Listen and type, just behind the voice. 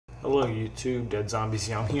Hello YouTube, Dead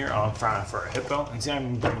Zombies. I'm here on Friday for a Hippo, and today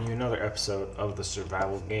I'm bringing you another episode of the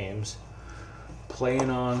survival games.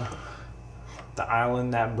 Playing on the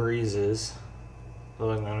island that breezes,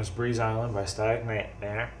 otherwise known as Breeze Island by Static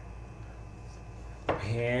Nightmare.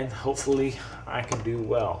 And hopefully I can do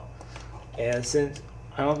well. And since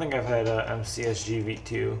I don't think I've had a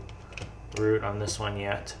MCSGv2 route on this one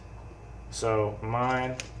yet, so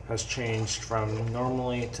mine has changed from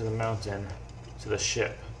normally to the mountain to the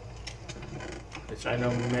ship, which I know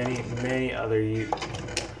many other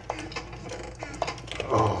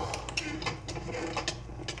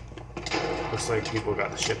looks like people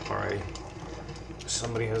got the ship already.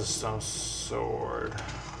 Somebody has some sword,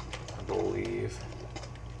 I believe.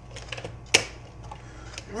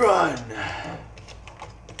 Run!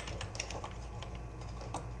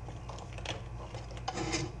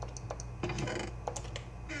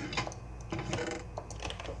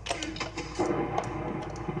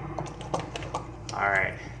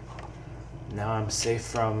 Alright, now I'm safe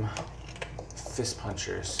from fist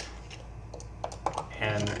punchers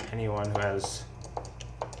and anyone who has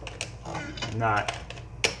not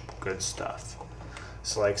good stuff.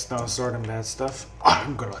 So like stone sword and bad stuff,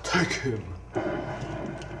 I'm gonna take him.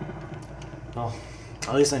 Well,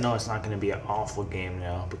 at least I know it's not gonna be an awful game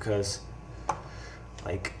now, because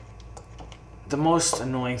like the most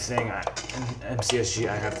annoying thing in MCSG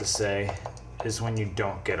I have to say is when you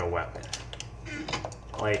don't get a weapon.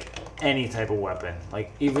 Like any type of weapon,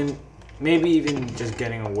 like maybe even just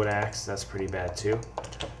getting a wood axe, that's pretty bad too.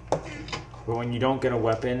 But when you don't get a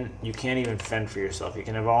weapon, you can't even fend for yourself. You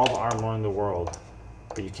can have all the armor in the world,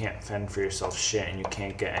 but you can't fend for yourself shit, and you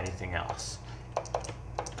can't get anything else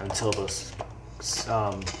until the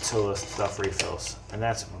stuff refills, and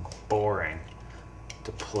that's boring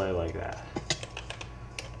to play like that.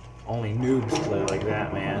 Only noobs play like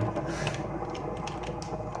that, man.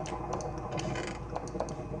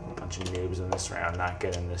 Noobs in this round not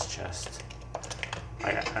getting this chest.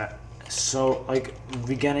 So like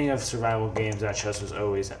beginning of survival games, that chest was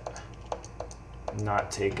always not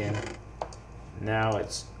taken. Now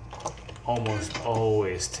it's almost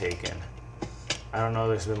always taken. I don't know,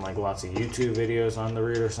 there's been like lots of YouTube videos on the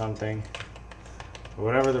route or something, but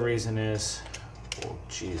whatever the reason is. Oh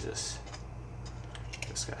Jesus,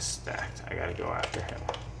 this guy's stacked. I gotta go after him.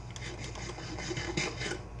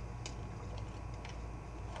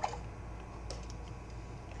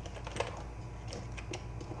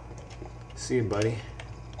 See you, buddy.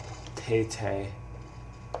 Tay.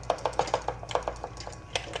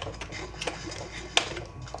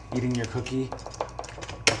 Eating your cookie?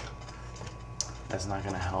 That's not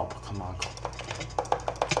gonna help. Come on.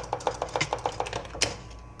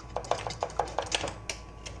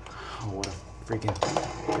 Oh, what a freaking...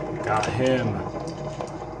 Got him.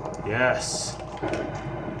 Yes.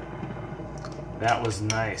 That was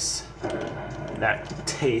nice. That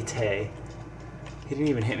Tay. He didn't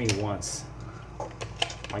even hit me once.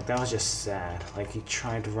 Like, that was just sad. Like, he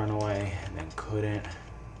tried to run away and then couldn't.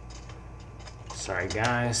 Sorry,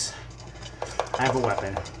 guys. I have a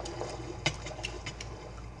weapon.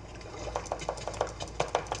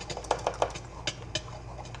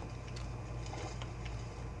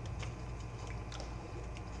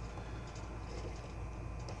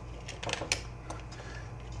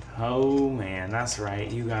 Oh, man, that's right.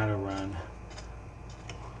 You gotta run.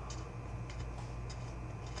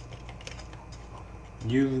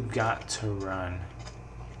 You got to run.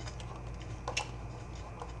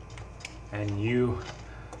 And you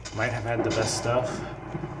might have had the best stuff,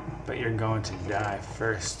 but you're going to die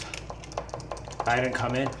first. If I didn't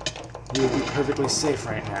come in, you would be perfectly safe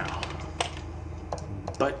right now.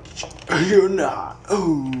 But you're not.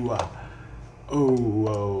 Oh,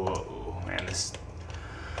 man, this is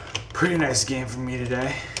a pretty nice game for me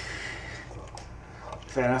today.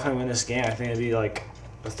 If I win this game, I think it'd be like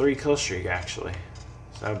a 3-kill streak, actually.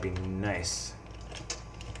 That would be nice.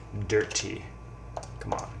 Dirty.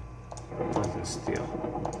 Come on. Flint and steel.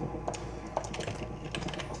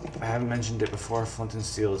 If I haven't mentioned it before, flint and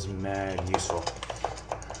steel is mad useful.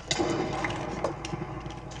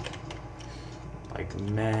 Like,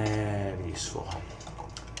 mad useful.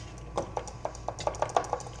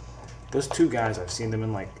 Those two guys, I've seen them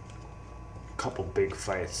in like a couple big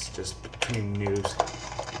fights just between noobs.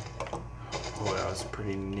 Oh, that was a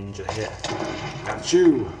pretty ninja hit. Got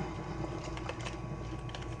you!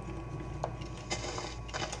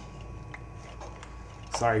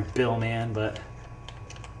 Sorry, Bill, man, but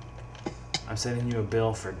I'm sending you a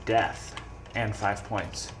bill for death and 5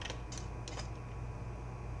 points. Is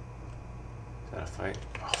that a fight?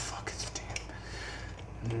 Oh, fuck, it's a team.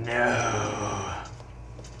 No!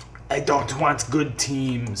 I don't want good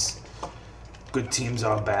teams. Good teams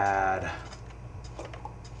are bad.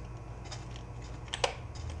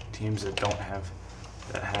 Teams that don't have,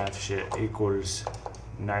 that have shit equals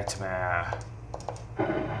nightmare.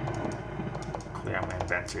 Clear out my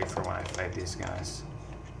inventory for when I fight these guys.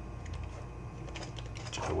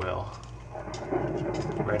 Which I will.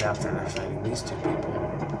 Right after they're fighting these two people.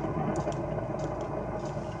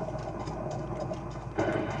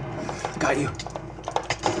 Got you.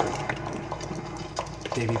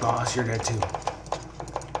 Baby boss, you're dead too.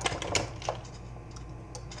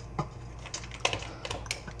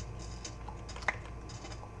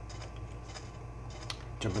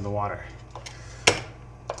 Jump in the water.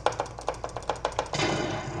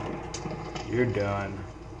 You're done.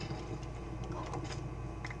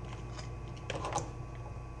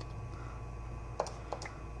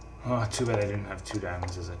 Oh, too bad I didn't have 2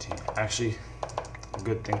 diamonds as a team. Actually, a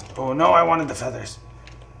good thing. Oh no, I wanted the feathers.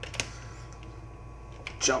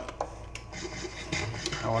 Jump.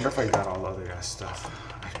 I wonder if I got all the other guys' stuff.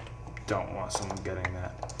 I don't want someone getting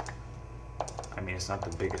that. I mean, it's not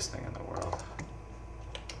the biggest thing in the world.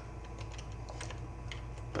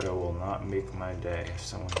 But it will not make my day if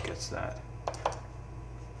someone gets that.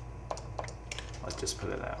 Let's just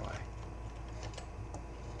put it that way.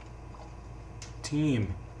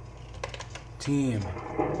 Team. Team.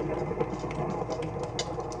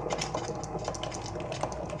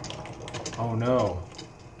 Oh no.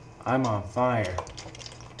 I'm on fire.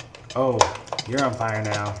 Oh, you're on fire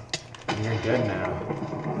now. And you're dead now.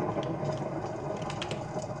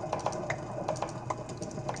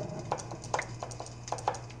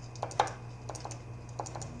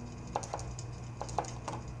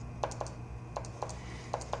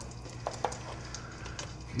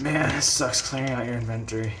 Man, it sucks clearing out your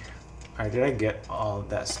inventory. Alright, did I get all of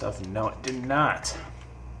that stuff? No, it did not.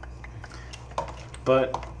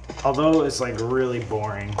 But, although it's like really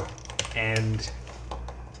boring and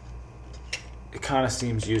it kind of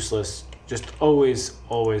seems useless, just always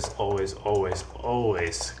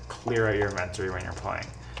clear out your inventory when you're playing.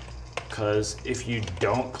 Because if you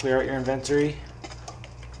don't clear out your inventory,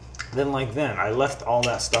 then I left all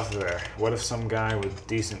that stuff there. What if some guy with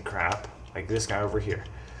decent crap, like this guy over here,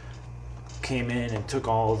 came in and took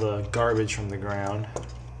all the garbage from the ground,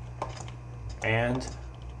 and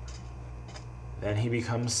then he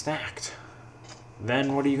becomes stacked.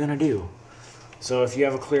 Then what are you gonna do? So if you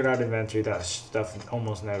have a cleared out inventory, that stuff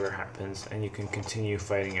almost never happens, and you can continue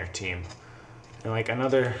fighting your team. And like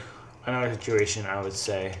another situation I would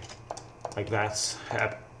say, like bad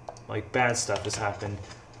stuff has happened,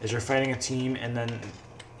 is you're fighting a team and then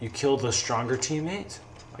you kill the stronger teammate,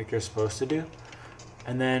 like you're supposed to do,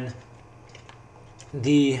 and then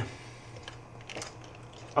the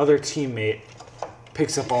other teammate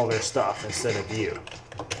picks up all their stuff instead of you.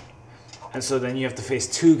 And so then you have to face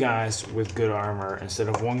 2 guys with good armor instead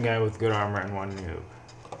of 1 guy with good armor and 1 noob.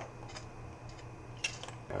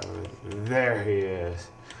 Oh, there he is.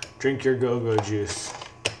 Drink your go-go juice.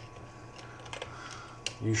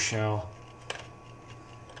 You shall.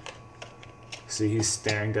 See, he's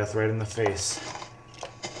staring death right in the face.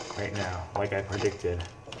 Right now, like I predicted.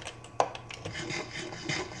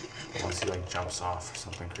 Once he like jumps off or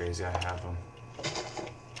something crazy, I have him.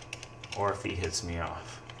 Or if he hits me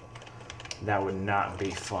off. That would not be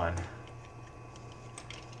fun.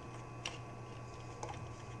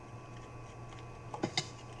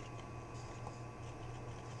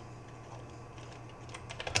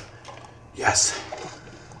 Yes.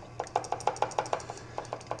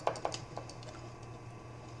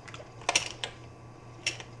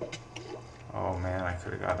 Oh man, I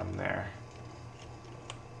could have got him there.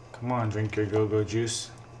 Come on, drink your go-go juice.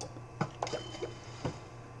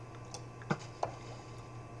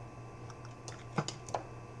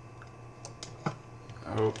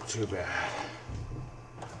 Oh, too bad.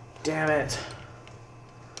 Damn it.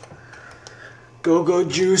 Go-go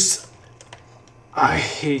juice. I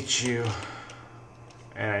hate you.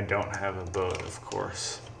 And I don't have a boat, of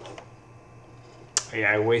course.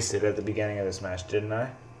 Yeah, I wasted at the beginning of this match, didn't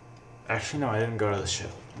I? Actually, no, I didn't go to the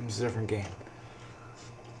ship. It was a different game.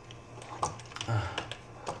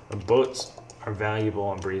 The boats are valuable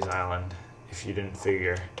on Breeze Island, if you didn't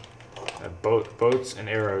figure. Boats and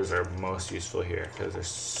arrows are most useful here because there's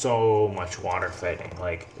so much water fighting.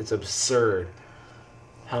 Like, it's absurd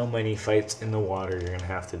how many fights in the water you're gonna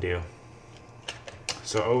have to do.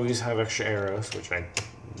 So always have extra arrows, which I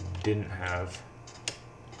didn't have.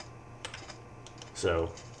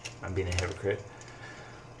 So I'm being a hypocrite.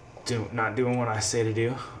 Not doing what I say to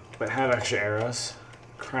do, but have extra arrows.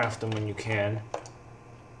 Craft them when you can.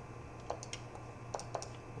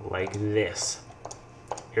 Like this.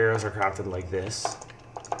 arrows are crafted like this.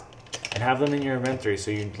 And have them in your inventory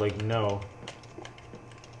so you like know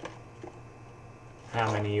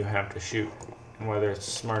how many you have to shoot and whether it's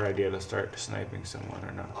a smart idea to start sniping someone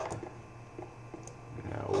or not.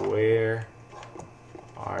 Now where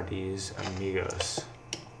are these amigos?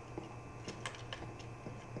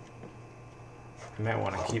 I might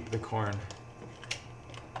want to keep the corn.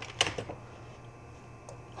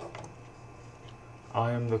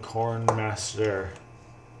 I am the corn master.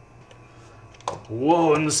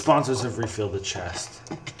 Whoa, and the sponsors have refilled the chest.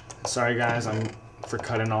 Sorry guys, for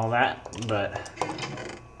cutting all that, but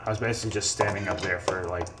I was basically just standing up there for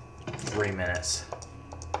like 3 minutes.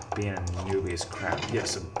 Being a newbie is crap.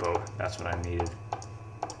 Yes, a boat. That's what I needed.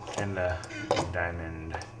 And a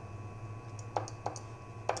diamond.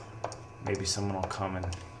 Maybe someone will come and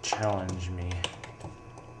challenge me.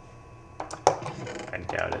 I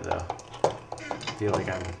doubt it though. I feel like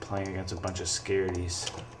I'm playing against a bunch of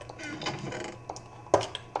scaredies.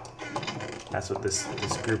 That's what this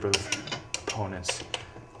group of opponents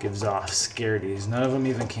gives off, scaredies. None of them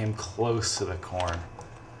even came close to the corn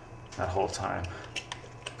that whole time.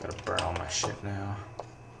 Gotta burn all my shit now.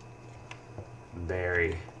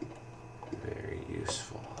 Very, very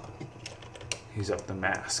useful. He's up the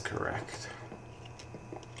mast, correct?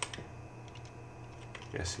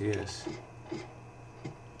 Yes, he is.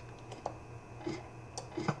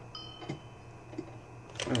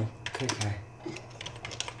 Oh, okay.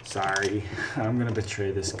 Sorry, I'm gonna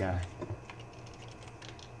betray this guy.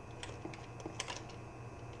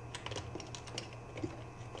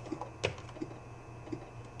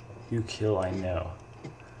 You kill, I know.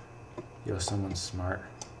 Yo, someone's smart.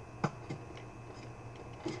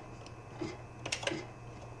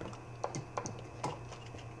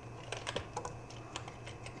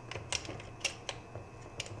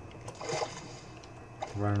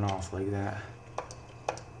 Running off like that.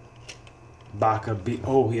 Baka B.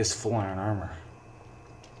 Oh, he has full iron armor.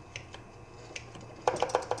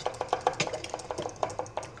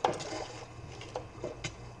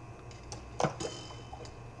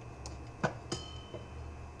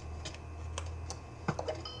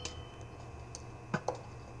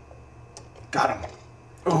 Got him.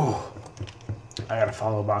 Oh, I gotta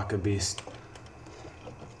follow Baka Beast.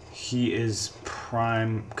 He is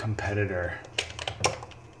prime competitor.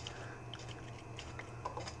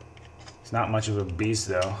 He's not much of a beast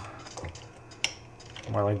though.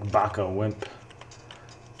 More like Baka Wimp.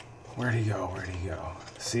 Where'd he go? Where'd he go?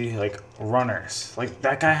 See, like runners. Like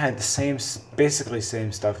that guy had the same, basically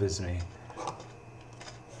same stuff as me.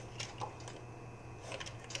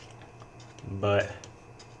 But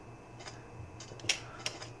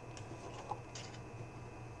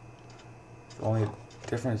the only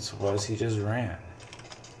difference was he just ran.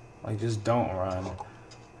 Like, just don't run.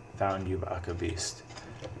 Found you, Baka Beast.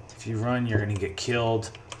 If you run, you're gonna get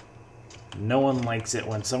killed. No one likes it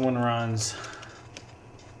when someone runs.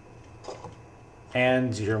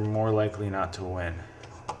 And you're more likely not to win.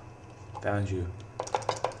 Found you.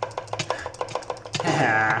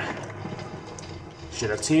 Haha.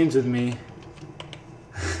 Should have teamed with me.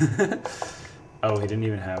 Oh, he didn't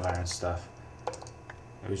even have iron stuff.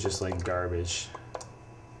 It was just like garbage.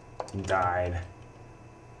 He died.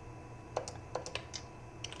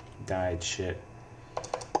 Died shit.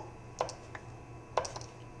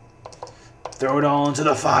 Throw it all into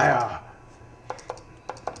the fire!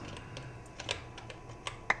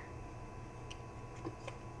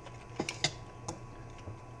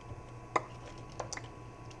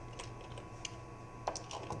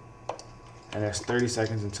 And there's 30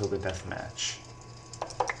 seconds until the death match.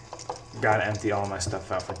 Gotta empty all my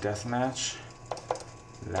stuff out for deathmatch.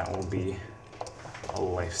 That will be a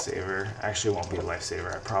lifesaver. Actually, it won't be a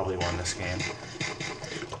lifesaver. I probably won this game.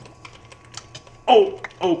 Oh!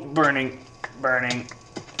 Oh! Burning! Burning!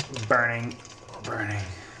 Burning! Burning!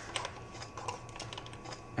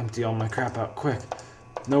 Empty all my crap out, quick!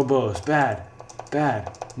 No bows. Bad!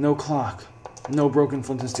 Bad! No clock. No broken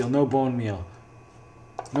flint and steel. No bone meal.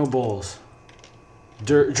 No bowls.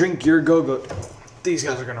 Drink your go-go. These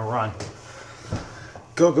guys are gonna run.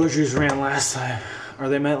 Go-go juice ran last time. Or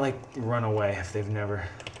they might like run away if they've never.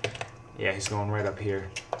 Yeah, he's going right up here.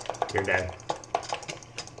 You're dead.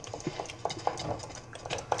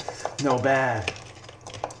 No, bad.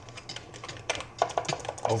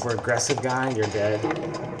 Over-aggressive guy, you're dead.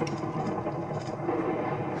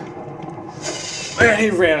 And he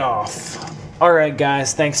ran off. Alright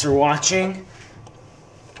guys, thanks for watching.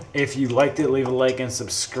 If you liked it, leave a like and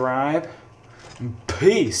subscribe.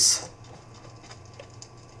 Peace.